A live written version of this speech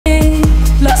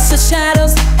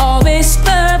shadows always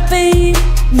furry.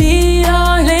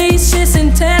 Neon laces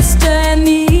and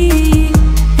destiny.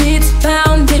 It's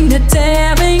found in the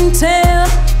daring tale,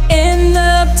 in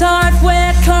the dark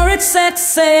where courage sets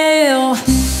sail.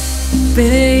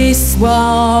 Face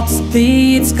swaps,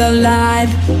 beats collide.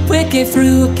 Wicked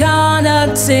through,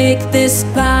 gonna take this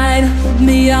fight.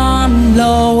 Beyond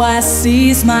low, I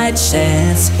seize my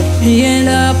chance. In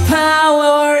the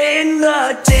power, in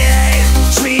the dead.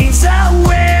 Dreams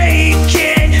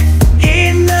awaken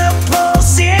in the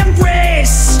pulse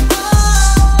embrace.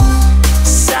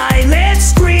 Silent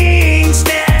screams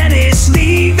that is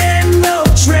leaving no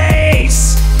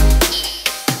trace.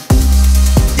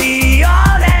 The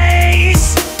old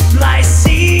ace, my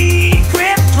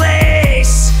secret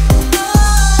place.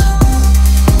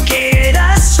 Get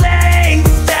a strength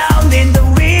found in the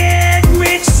weird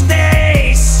rich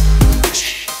space.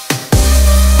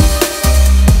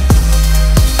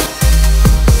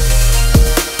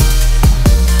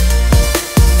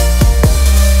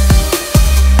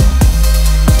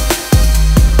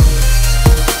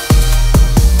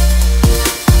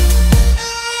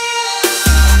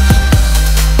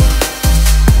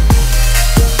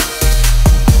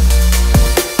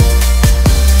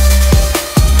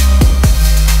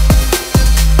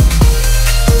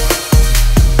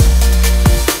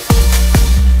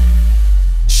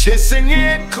 Chasing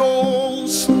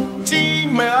echoes,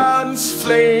 demons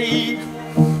flay.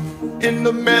 In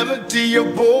the melody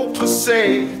of bold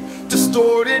crusade,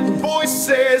 distorted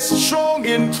voices strong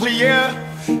and clear.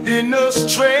 Inner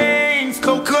strains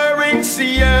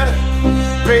concurrency,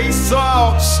 bass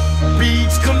ups,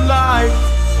 beats collide.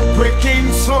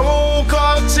 Breaking soul,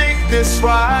 can't take this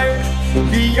ride.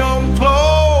 Beyond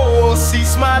blow,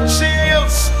 cease my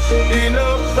chills.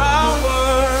 Inner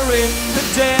power in the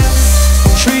depths.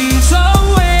 Trees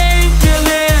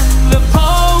awakening, the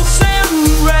pulse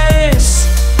embrace.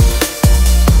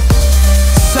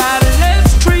 Silent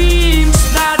dreams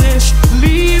vanish,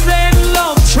 leaving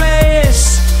no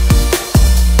trace.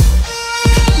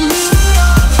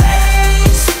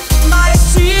 Face, my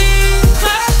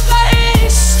secret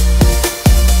place.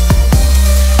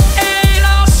 Ain't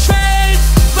no strength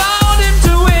found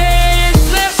into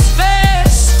endless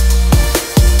space.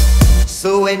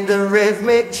 So in the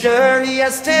rhythmic journey I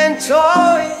stand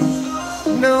toy.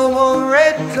 No more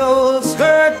red clothes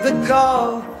hurt the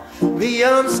call.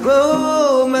 Beyond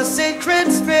glow, my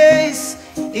sacred space.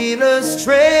 Inner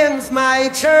strength, my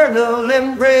eternal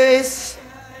embrace.